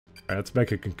Alright, let's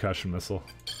make a concussion missile.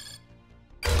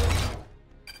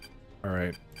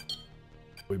 Alright.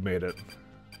 We made it.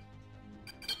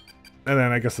 And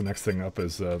then I guess the next thing up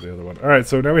is the other one. Alright,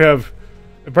 so now we have...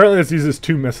 Apparently this uses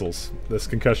 2 missiles, this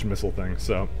concussion missile thing,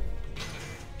 so...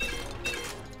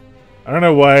 I don't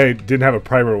know why I didn't have a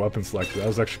primary weapon selected. That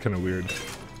was actually kind of weird.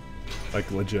 Like,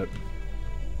 legit.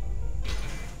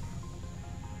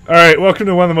 Alright, welcome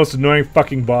to one of the most annoying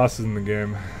fucking bosses in the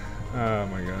game. Oh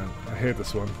my god, I hate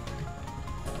this one.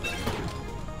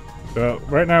 So,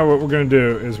 right now what we're gonna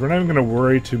do is we're not even gonna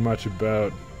worry too much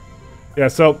about... Yeah,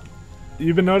 so,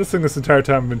 you've been noticing this entire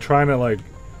time I've been trying to, like,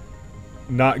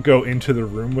 not go into the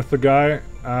room with the guy.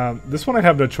 This one I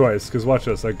have no choice, because watch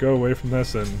this, I go away from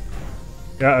this and...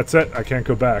 Yeah, that's it, I can't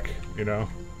go back, you know?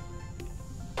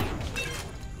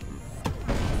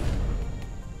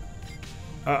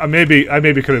 I maybe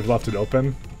could have left it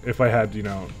open if I had, you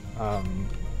know,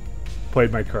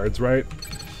 played my cards right.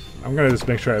 I'm gonna just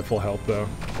make sure I have full health, though.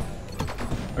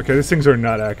 Okay, these things are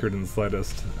not accurate in the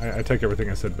slightest. I take everything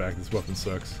I said back. This weapon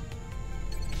sucks.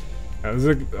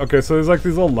 Yeah, okay, so there's like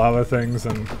these little lava things,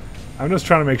 and I'm just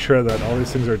trying to make sure that all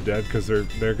these things are dead because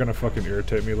they're gonna fucking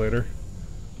irritate me later.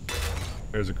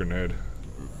 There's a grenade.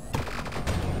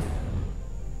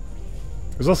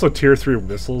 There's also tier 3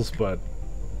 missiles, but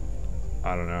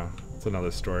I don't know. It's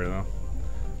another story though.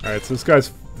 Alright, so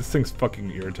this thing's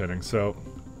fucking irritating. So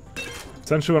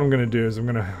essentially what I'm gonna do is I'm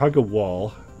gonna hug a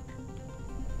wall.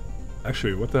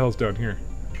 Actually, what the hell's down here?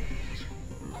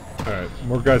 Alright,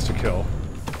 more guys to kill.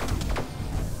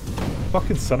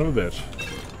 Fucking son of a bitch.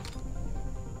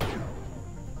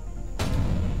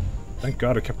 Thank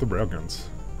God I kept the railguns.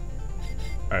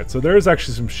 Alright, so there is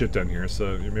actually some shit down here,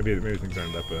 so maybe things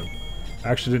aren't that bad. I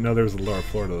actually didn't know there was a lower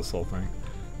floor to this whole thing.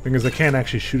 Thing is, I can't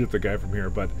actually shoot at the guy from here,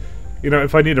 but, you know,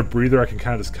 if I need a breather, I can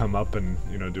kind of just come up and,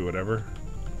 you know, do whatever.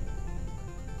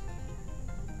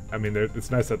 I mean,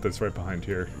 it's nice that that's right behind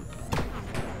here.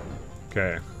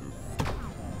 Okay.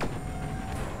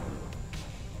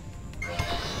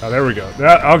 Oh, there we go.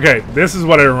 Okay, this is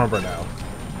what I remember now.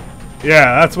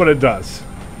 Yeah, that's what it does.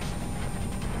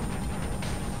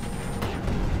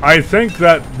 I think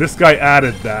that this guy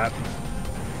added that.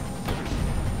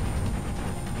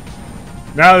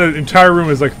 Now the entire room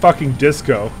is like fucking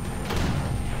disco.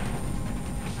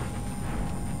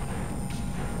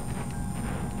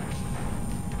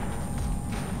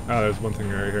 Oh, there's one thing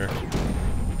right here.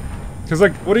 Because,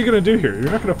 like, what are you gonna do here?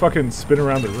 You're not gonna fucking spin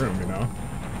around the room, you know?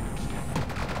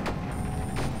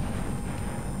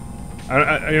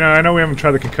 I know we haven't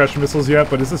tried the concussion missiles yet,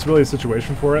 but is this really a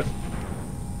situation for it?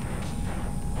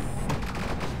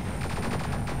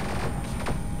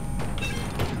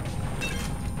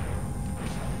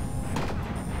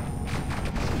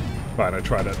 Fine, I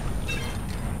tried it.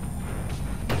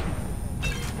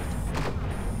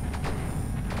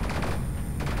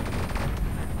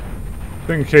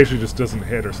 Thing occasionally just doesn't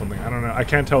hit or something. I don't know. I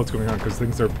can't tell what's going on because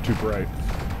things are too bright.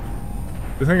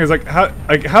 The thing is, like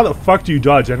how the fuck do you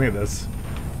dodge any of this?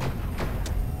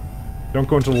 Don't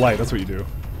go into the light. That's what you do.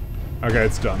 Okay,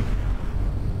 it's done.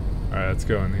 All right, let's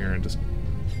go in here and just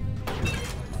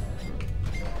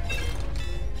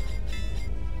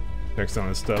takes down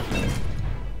his stuff.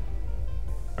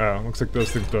 Oh, looks like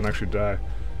those things don't actually die.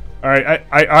 Alright,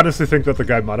 I honestly think that the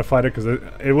guy modified it, because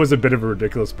it was a bit of a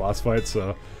ridiculous boss fight,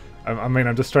 so... I mean,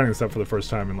 I'm just starting this up for the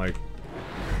first time in, like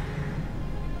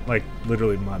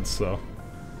literally months, so...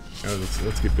 You know,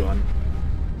 let's keep going.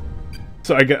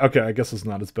 So, I guess it's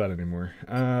not as bad anymore.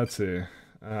 Let's see.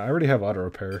 I already have auto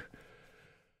repair.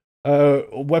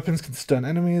 Weapons can stun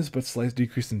enemies, but slight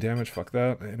decrease in damage. Fuck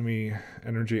that. Enemy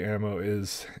energy ammo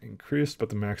is increased, but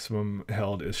the maximum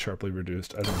held is sharply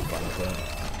reduced. I think I'm fine with that.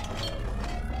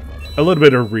 A little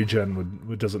bit of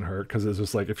regen doesn't hurt, because it's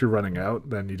just like, if you're running out,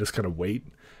 then you just kind of wait,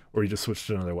 or you just switch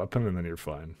to another weapon, and then you're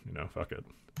fine. You know, fuck it.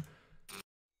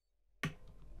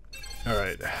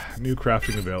 Alright, new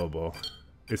crafting available.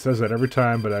 It says that every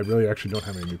time, but I really actually don't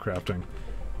have any new crafting.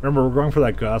 Remember, we're going for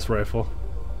that gauss rifle.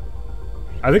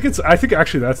 I think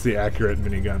actually that's the accurate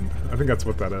minigun. I think that's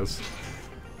what that is.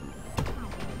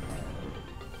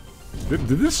 Did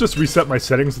this just reset my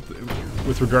settings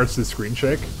with regards to the screen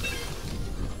shake?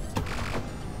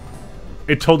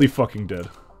 It totally fucking did.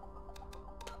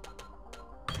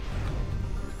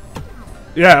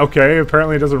 Yeah, okay,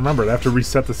 apparently it doesn't remember it. I have to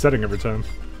reset the setting every time.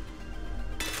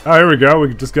 Oh, here we go.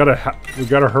 We just gotta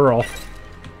hurl.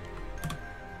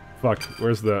 Fuck,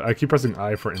 where's the... I keep pressing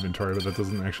I for inventory, but that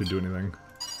doesn't actually do anything.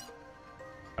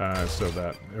 So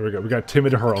that. There we go. We got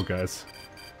timid hurl, guys.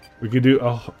 We could do...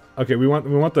 Oh, okay, we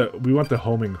want the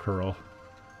homing hurl.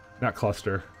 Not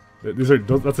cluster. That's a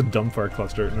dumbfire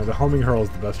cluster. No, the homing hurl is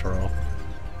the best hurl.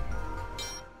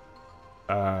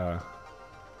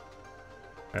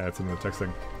 Yeah, it's in the text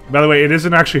thing. By the way, it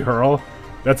isn't actually hurl.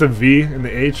 That's a V in the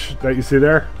H that you see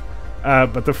there.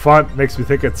 But the font makes me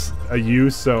think it's a U,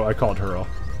 so I call it hurl.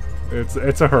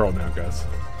 It's a hurl now, guys.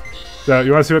 So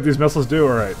you want to see what these missiles do?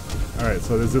 Alright. Alright,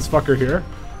 so there's this fucker here.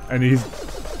 And he's...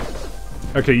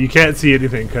 Okay, you can't see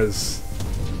anything because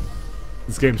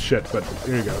this game's shit, but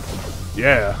here you go.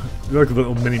 Yeah. They're like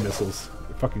little mini missiles.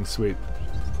 They're fucking sweet.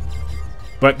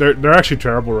 But they're actually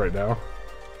terrible right now.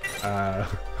 I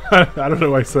don't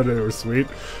know why I said they were sweet.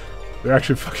 They're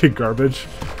actually fucking garbage.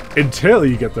 Until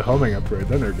you get the homing upgrade,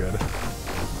 then they're good.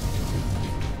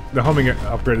 The homing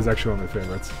upgrade is actually one of my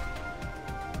favorites.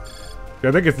 Yeah,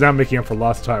 I think it's now making up for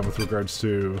lost time with regards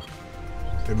to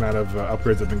the amount of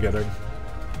upgrades I've been getting.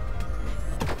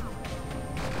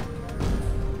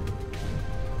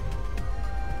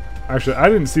 Actually, I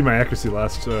didn't see my accuracy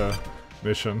last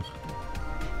mission.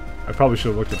 I probably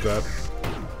should have looked at that.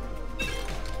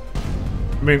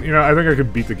 I mean, you know, I think I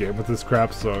could beat the game with this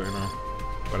crap, so, you know,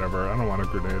 whatever. I don't want a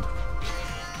grenade.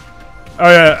 Oh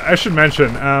yeah, I should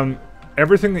mention,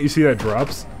 everything that you see that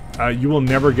drops, you will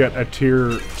never get a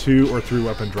tier 2 or 3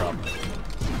 weapon drop.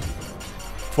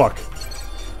 Fuck.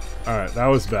 Alright, that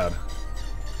was bad.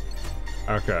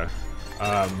 Okay.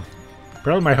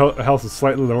 Apparently my health is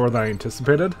slightly lower than I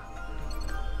anticipated.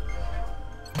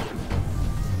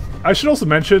 I should also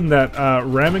mention that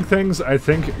ramming things, I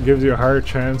think, gives you a higher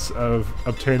chance of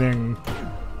obtaining...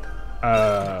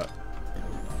 Okay,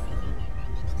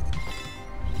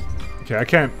 I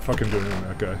can't fucking do anything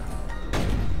with that guy.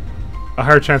 A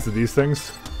higher chance of these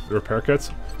things, the repair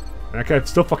kits. And that guy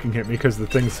still fucking hit me because the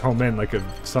thing's home in like a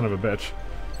son of a bitch.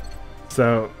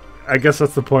 So, I guess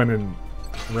that's the point in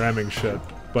ramming shit.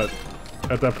 But,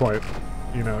 at that point,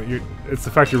 you know, it's the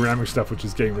fact you're ramming stuff which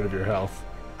is getting rid of your health.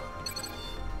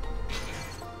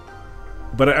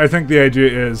 But I think the idea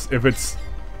is, if it's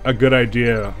a good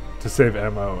idea to save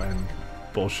ammo and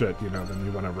bullshit, you know, then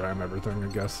you want to ram everything, I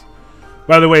guess.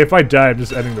 By the way, if I die, I'm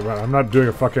just ending the run. I'm not doing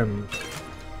a fucking...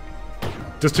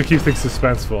 Just to keep things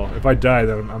suspenseful. If I die,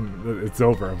 then it's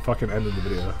over. I'm fucking ending the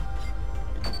video.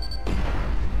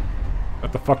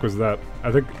 What the fuck was that?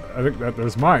 I think that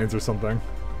there's mines or something.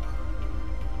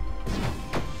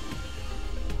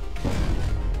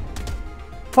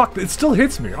 Fuck, it still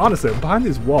hits me, honestly. I'm behind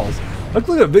these walls. Look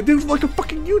at it, they did like a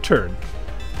fucking U-turn.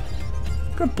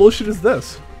 What kind of bullshit is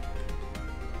this?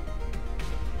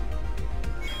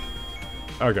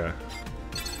 Okay.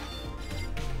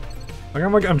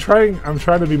 I'm trying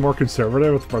to be more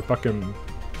conservative with my fucking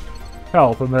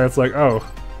health, and then it's like, oh.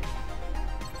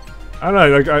 I don't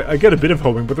know, like, I get a bit of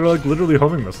homing, but they're like literally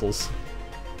homing missiles.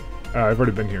 I've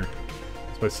already been here.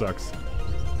 This place sucks.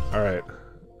 Alright.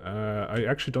 I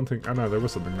actually don't think... I know, there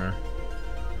was something there.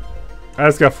 I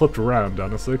just got flipped around,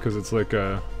 honestly, because it's like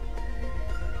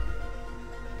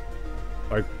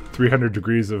 300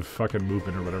 degrees of fucking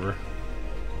movement or whatever.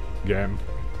 Game.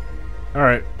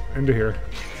 Alright, into here.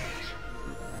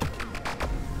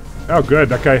 Oh good,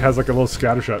 that guy has like a little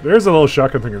scatter shot. There's a little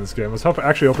shotgun thing in this game. I was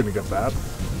actually hoping to get that.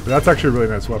 But that's actually a really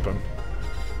nice weapon.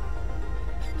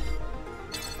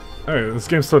 Alright, this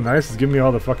game's so nice. It's giving me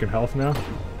all the fucking health now.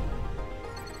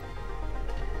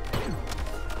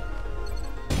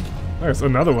 There's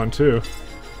another one too.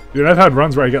 Dude, I've had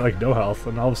runs where I get like no health,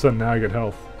 and all of a sudden now I get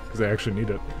health. Because I actually need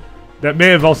it. That may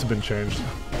have also been changed.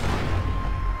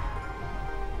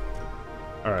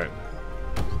 Alright.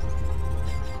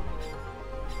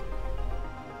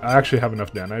 I actually have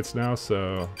enough nanites now,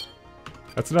 so...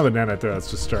 That's another nanite there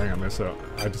that's just staring at me, so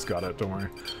I just got it, don't worry.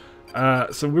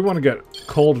 So we want to get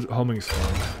cold homing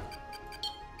storm.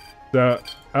 So,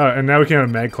 and now we can have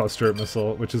a mag cluster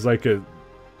missile, which is like a...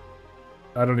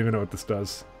 I don't even know what this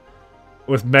does.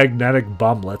 With magnetic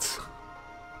bomblets.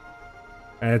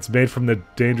 And it's made from the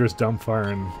dangerous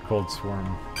dumbfire and cold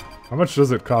swarm. How much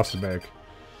does it cost to make?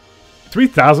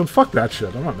 3,000? Fuck that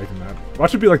shit. I'm not making that.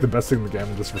 Watch it be like the best thing in the game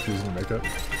and just refusing to make it.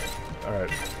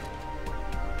 Alright.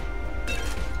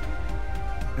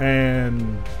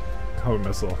 And... home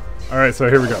missile. Alright, so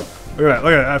here we go. Look at that.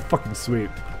 Look at that. That's fucking sweet.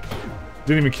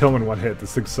 Didn't even kill him in one hit.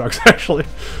 This thing sucks, actually.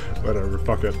 Whatever.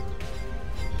 Fuck it.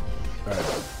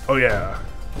 Alright. Oh yeah.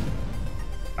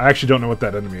 I actually don't know what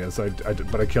that enemy is,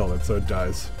 but I killed it, so it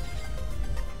dies.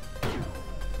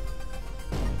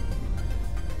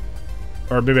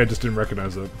 Or maybe I just didn't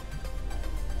recognize it.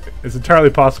 It's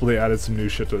entirely possible they added some new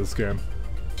shit to this game.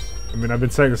 I mean, I've been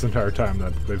saying this entire time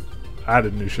that they've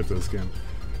added new shit to this game.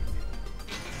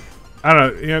 I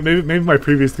don't know, you know, maybe my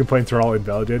previous complaints are all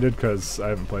invalidated because I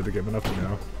haven't played the game enough to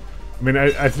know. I mean,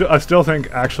 I still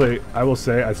think, actually, I will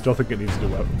say, I still think it needs to do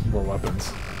more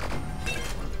weapons.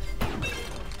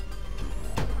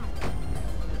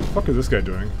 fuck is this guy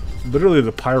doing? Literally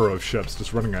the pyro of ships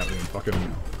just running at me and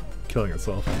fucking killing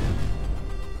itself.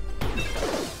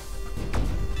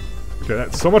 Okay,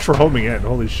 that's so much for homing in.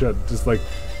 Holy shit. Just like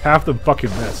half them fucking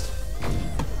missed.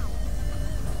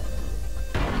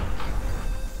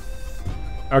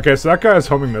 Okay, so that guy has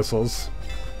homing missiles.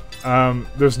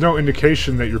 There's no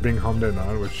indication that you're being homed in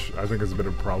on, which I think is a bit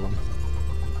of a problem.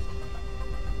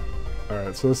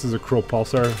 Alright, so this is a cruel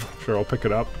pulsar. Sure, I'll pick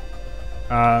it up.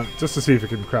 Just to see if it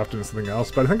can craft into something else.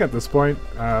 But I think at this point,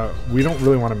 we don't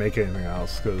really want to make anything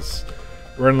else, because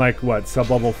we're in like, what,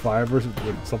 sub-level 5 or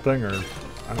something? Or,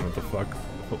 I don't know what the fuck,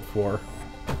 4.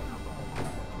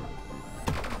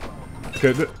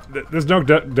 Okay, there's no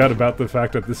doubt about the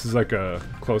fact that this is like a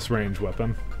close-range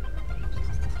weapon.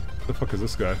 What the fuck is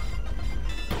this guy?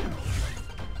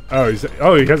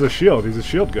 Oh, he has a shield. He's a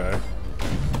shield guy.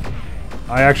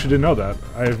 I actually didn't know that.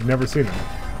 I've never seen him.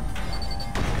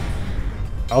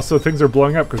 Also, things are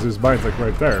blowing up because there's mines like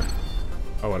right there.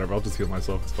 Oh, whatever. I'll just heal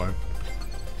myself. It's fine.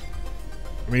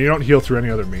 I mean, you don't heal through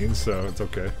any other means, so it's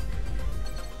okay.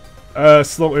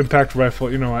 Slow impact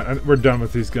rifle. You know what? We're done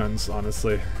with these guns,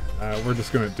 honestly. We're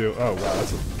just gonna do. Oh wow,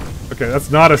 okay. That's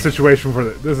not a situation for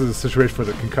the. This is a situation for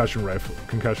the concussion rifle,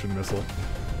 concussion missile.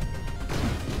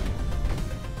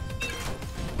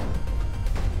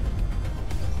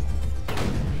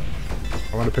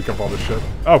 I want to pick up all this shit.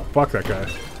 Oh fuck that guy.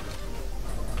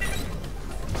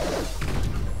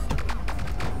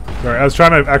 Sorry, I was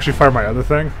trying to actually fire my other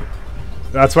thing.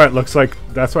 That's why it looks like.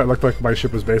 That's why it looked like my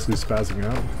ship was basically spazzing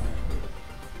out.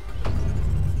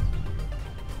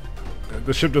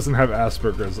 The ship doesn't have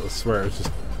Asperger's, I swear, it's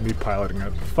just me piloting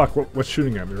it. Fuck, what's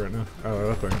shooting at me right now?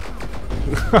 Oh, that thing.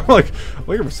 I'm like,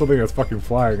 looking for something that's fucking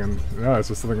flying, and no, it's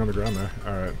just something on the ground there.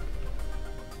 Alright.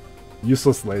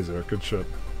 Useless laser, good shit.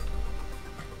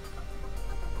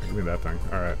 Give me that thing.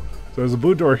 Alright. So there's a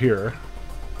blue door here,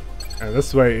 and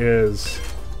this way is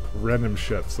random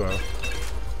shit, so...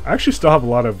 I actually still have a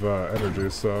lot of energy,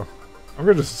 so... I'm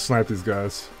gonna just snipe these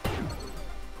guys.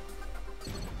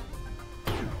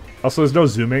 Also, there's no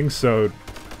zooming, so...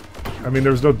 I mean,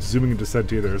 there was no zooming in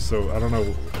Descent either, so I don't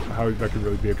know how that could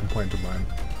really be a complaint of mine.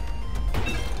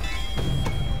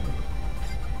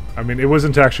 I mean, it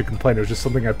wasn't to actually complain, it was just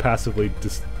something I passively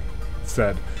just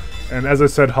said. And as I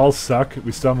said, hulls suck.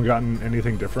 We still haven't gotten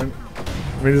anything different.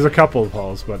 I mean, there's a couple of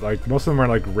hulls, but like most of them are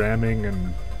like ramming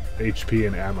and HP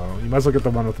and ammo. You might as well get the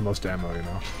one with the most ammo, you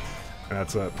know? And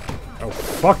that's it. Oh,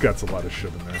 fuck, that's a lot of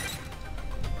shit in there.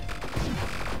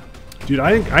 Dude,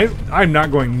 I'm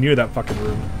not going near that fucking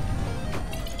room.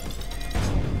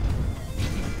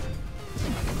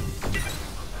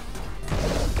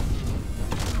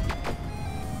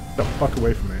 Get the fuck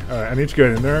away from me. Alright, I need to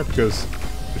get in there because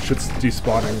the shit's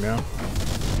despawning now.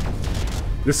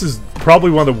 This is probably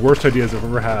one of the worst ideas I've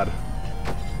ever had.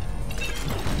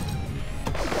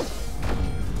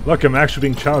 Look, I'm actually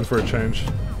being challenged for a change.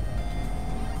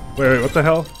 Wait, what the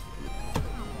hell?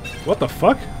 What the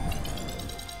fuck?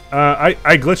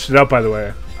 I glitched it out, by the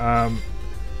way.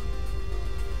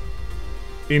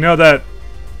 You know that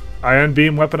ion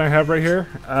beam weapon I have right here?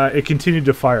 It continued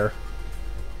to fire.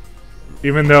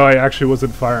 Even though I actually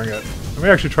wasn't firing it. Let me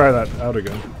actually try that out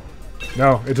again.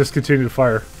 No, it just continued to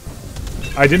fire.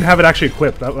 I didn't have it actually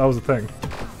equipped. That was the thing.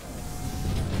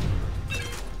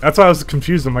 That's why I was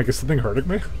confused. I'm like, is something hurting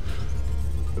me?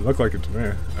 It looked like it to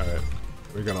me. Alright.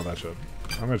 We got all that shit.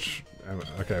 How much...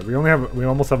 Okay, we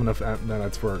almost have enough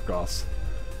nanites for gauss.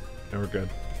 And we're good.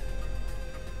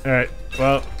 Alright,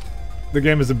 well, the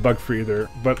game isn't bug-free either,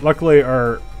 but luckily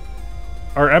our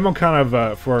ammo kind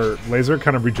of, for laser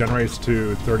kind of regenerates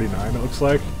to 39, it looks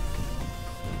like.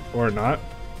 Or not.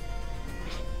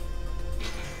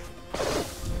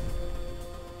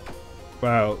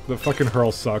 Wow, the fucking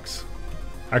hurl sucks.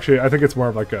 Actually, I think it's more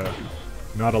of like a,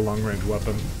 not a long-range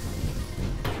weapon.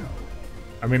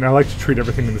 I mean, I like to treat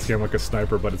everything in this game like a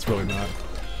sniper, but it's really not.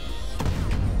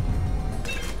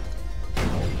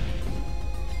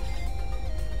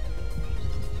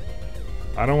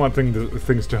 I don't want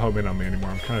things to home in on me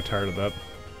anymore. I'm kind of tired of that.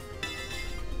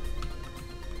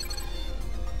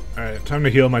 Alright, time to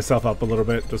heal myself up a little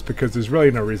bit, just because there's really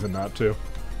no reason not to.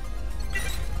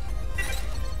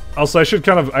 Also, I should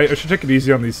take it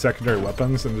easy on these secondary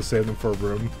weapons and just save them for a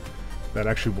room that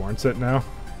actually warrants it now.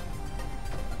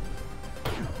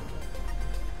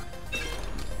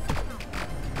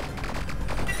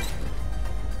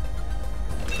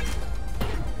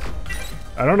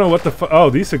 I don't know what the fuck. Oh,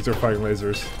 these things are firing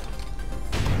lasers.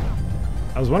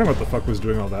 I was wondering what the fuck was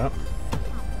doing all that.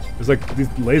 There's like these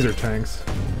laser tanks,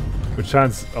 which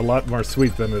sounds a lot more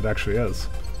sweet than it actually is.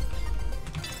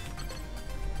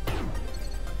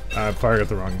 I'm firing at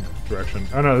the wrong direction.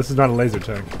 Oh no, this is not a laser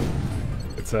tank.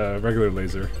 It's a regular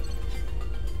laser.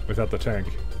 Without the tank.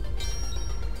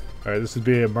 Alright, this would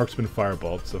be a marksman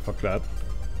firebolt, so fuck that.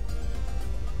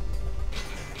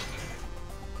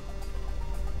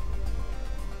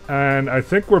 And I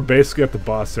think we're basically at the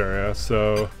boss area,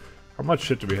 so how much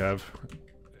shit do we have?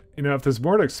 You know, if there's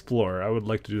more to explore, I would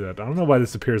like to do that. I don't know why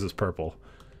this appears as purple.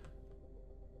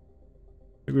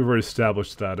 I think we've already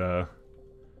established that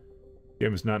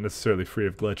game is not necessarily free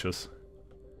of glitches.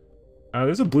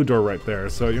 There's a blue door right there,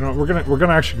 so you know we're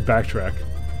gonna actually backtrack.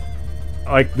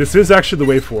 Like, this is actually the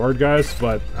way forward, guys,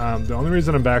 but the only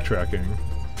reason I'm backtracking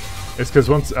is because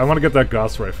once I want to get that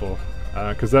Gauss rifle,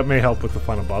 because that may help with the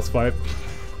final boss fight.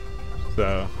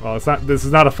 So, well, it's not. This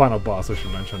is not a final boss, I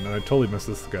should mention, and I totally missed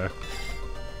this guy.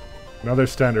 Another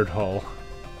standard hull.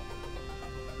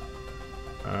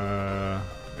 Yeah,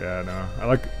 no. I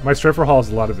like my Strafer hull has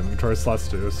a lot of inventory slots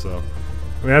too, so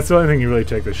I mean that's the only thing you really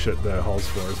take the hulls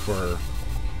for is for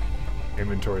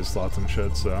inventory slots and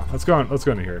shit. So let's go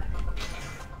into here.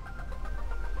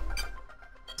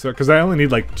 So, because I only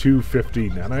need like 250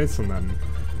 nanites, and then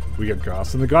we get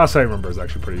Gauss, and the Gauss I remember is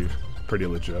actually pretty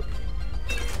legit.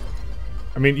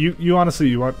 I mean, you honestly,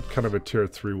 you want kind of a tier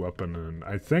 3 weapon, and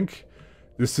I think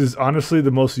this is honestly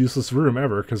the most useless room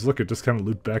ever, because look, it just kind of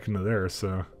looped back into there,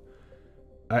 so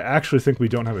I actually think we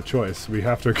don't have a choice. We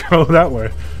have to go that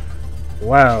way.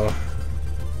 Wow.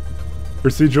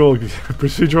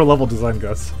 Procedural level design,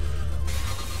 Gus.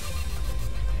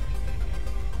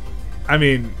 I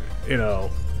mean, you know,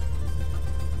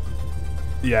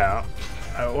 yeah,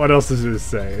 what else is there to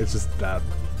say? It's just that.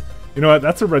 You know what?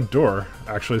 That's a red door,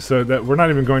 actually. So that we're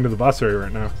not even going to the boss area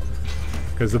right now,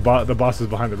 because the boss is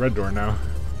behind the red door now.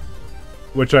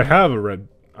 Which I have a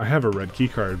red key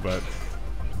card, but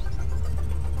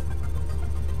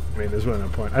I mean, there's really no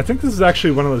point. I think this is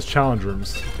actually one of those challenge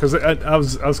rooms, because I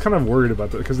was kind of worried about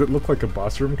that because it looked like a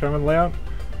boss room kind of layout,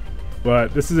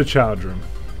 but this is a challenge room.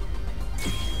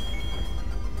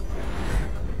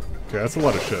 Okay, that's a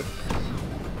lot of shit.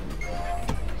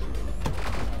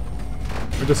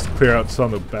 Let me just clear out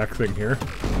some of the back thing here.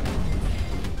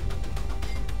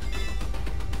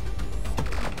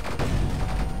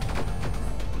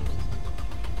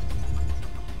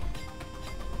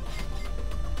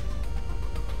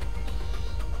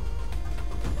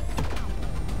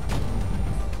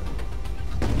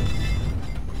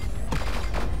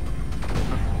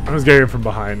 I'm just getting it from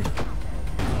behind.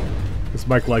 This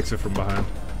Mike likes it from behind.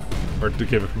 Or to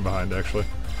give it from behind, actually.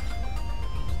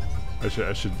 I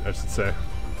should say.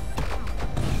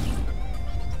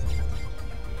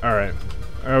 Alright.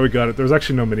 Alright, we got it. There was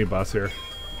actually no mini-boss here.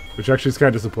 Which actually is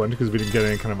kind of disappointing because we didn't get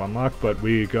any kind of unlock, but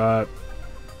we got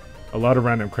a lot of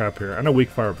random crap here. And a weak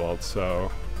firebolt,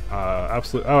 so...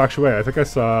 absolutely... Oh, actually, wait. I think I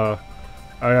saw...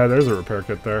 Oh, yeah, there's a repair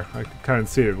kit there. I could kind of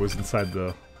see it was inside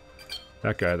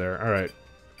that guy there. Alright.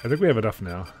 I think we have enough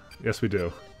now. Yes, we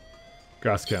do.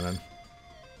 Gauss cannon.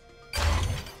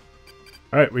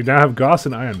 Alright, we now have Gauss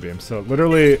and Ion Beam, so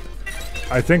literally,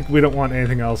 I think we don't want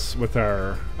anything else with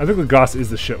our... I think the Gauss is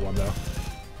the shit one, though.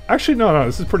 Actually, no,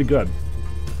 this is pretty good.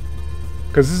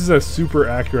 Because this is a super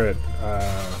accurate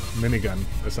minigun,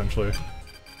 essentially.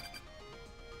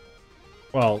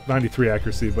 Well, 93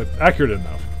 accuracy, but accurate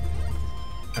enough.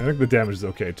 I think the damage is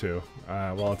okay, too.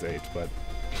 Well, it's 8, but...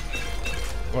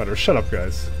 Whatever, shut up,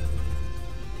 guys.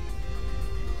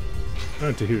 I don't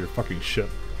have to hear your fucking shit.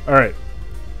 Alright.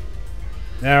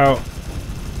 Now...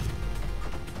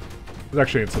 This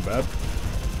actually ain't so bad.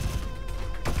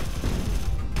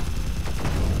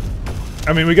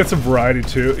 I mean, we get some variety,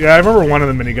 too. Yeah, I remember one of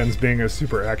the miniguns being a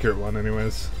super accurate one,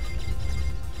 anyways.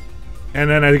 And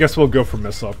then I guess we'll go for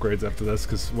missile upgrades after this,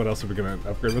 because what else are we going to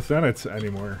upgrade with then? It's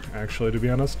anymore, actually, to be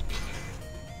honest.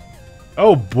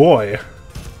 Oh, boy!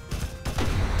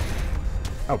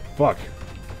 Oh, fuck.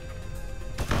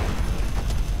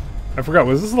 I forgot,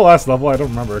 was this the last level? I don't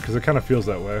remember, because it kind of feels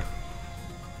that way.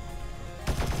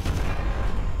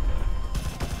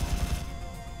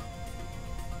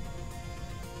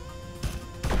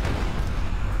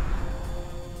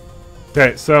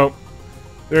 Okay, so...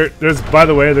 There's, by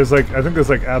the way, there's like, I think there's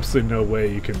like absolutely no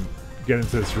way you can get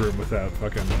into this room without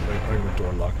fucking, like, having the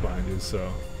door locked behind you,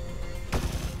 so...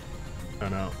 I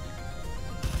don't know.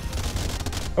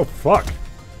 Oh, fuck!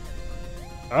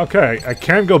 Okay, I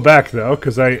can go back though,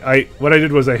 because what I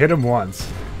did was I hit him once,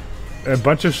 and a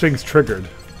bunch of things triggered.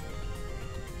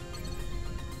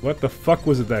 What the fuck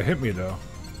was it that hit me though?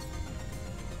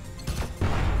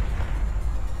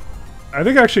 I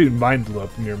think actually mine blew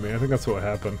up near me. I think that's what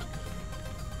happened.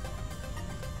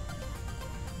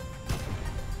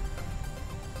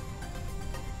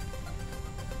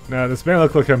 Now, this may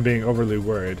look like I'm being overly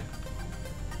worried.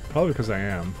 Probably because I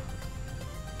am.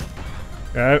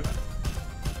 Yeah,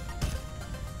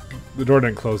 the door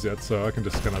didn't close yet, so I can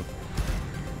just kind of...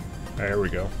 There we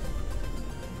go.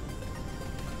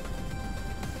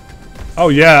 Oh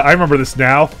yeah, I remember this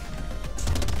now.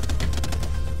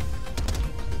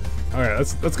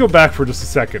 Alright, let's go back for just a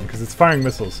second, because it's firing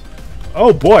missiles.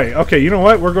 Oh boy, okay, you know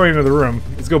what? We're going into the room.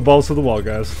 Let's go balls to the wall,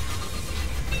 guys.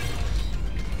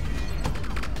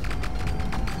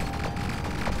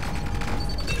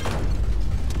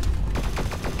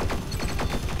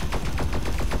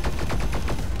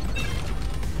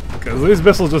 Because these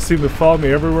missiles just seem to follow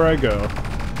me everywhere I go.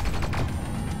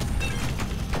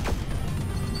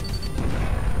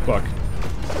 Fuck.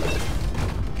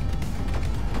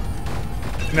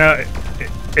 Now,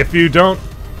 if you don't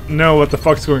know what the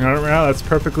fuck's going on right now, that's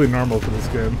perfectly normal for this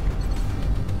game.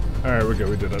 Alright, we're good,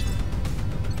 we did it.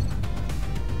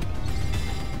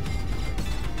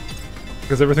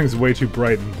 Because everything's way too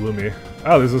bright and gloomy.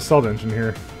 Oh, there's a assault engine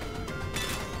here.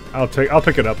 I'll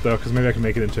pick it up though, because maybe I can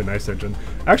make it into a nice engine.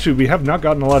 Actually, we have not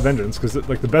gotten a lot of engines, because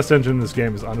like the best engine in this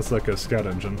game is honestly like a scout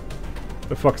engine.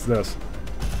 The fuck's this?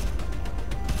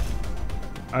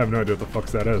 I have no idea what the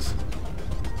fuck's that is.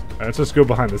 Alright, let's just go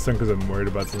behind this thing, because I'm worried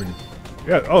about something.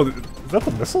 Yeah, oh, is that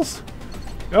the missiles?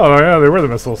 Oh yeah, they were the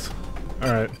missiles.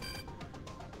 Alright.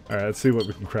 Alright, let's see what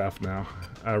we can craft now.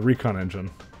 Recon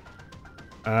engine.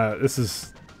 This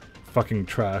is fucking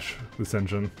trash, this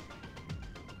engine.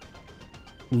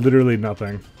 Literally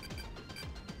nothing.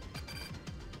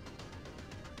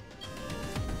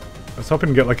 I was hoping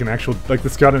to get like an actual... Like the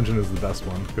scout engine is the best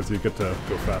one, because you get to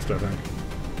go fast, I think.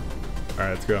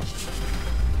 Alright, let's go.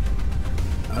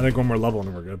 I think one more level and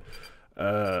then we're good.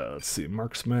 Let's see,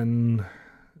 marksman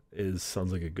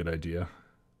sounds like a good idea.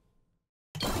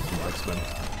 Marksman.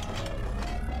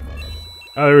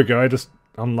 Oh, there we go. I just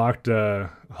unlocked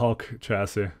Hulk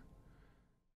chassis.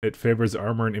 It favors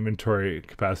armor and inventory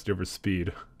capacity over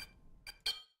speed.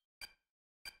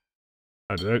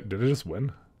 Oh, did I just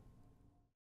win?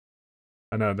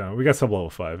 Oh, no, we got sub-level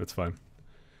 5, it's fine.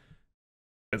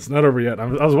 It's not over yet. I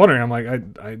was wondering, I'm like,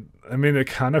 I mean, it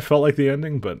kind of felt like the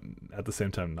ending, but at the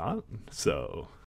same time not, so...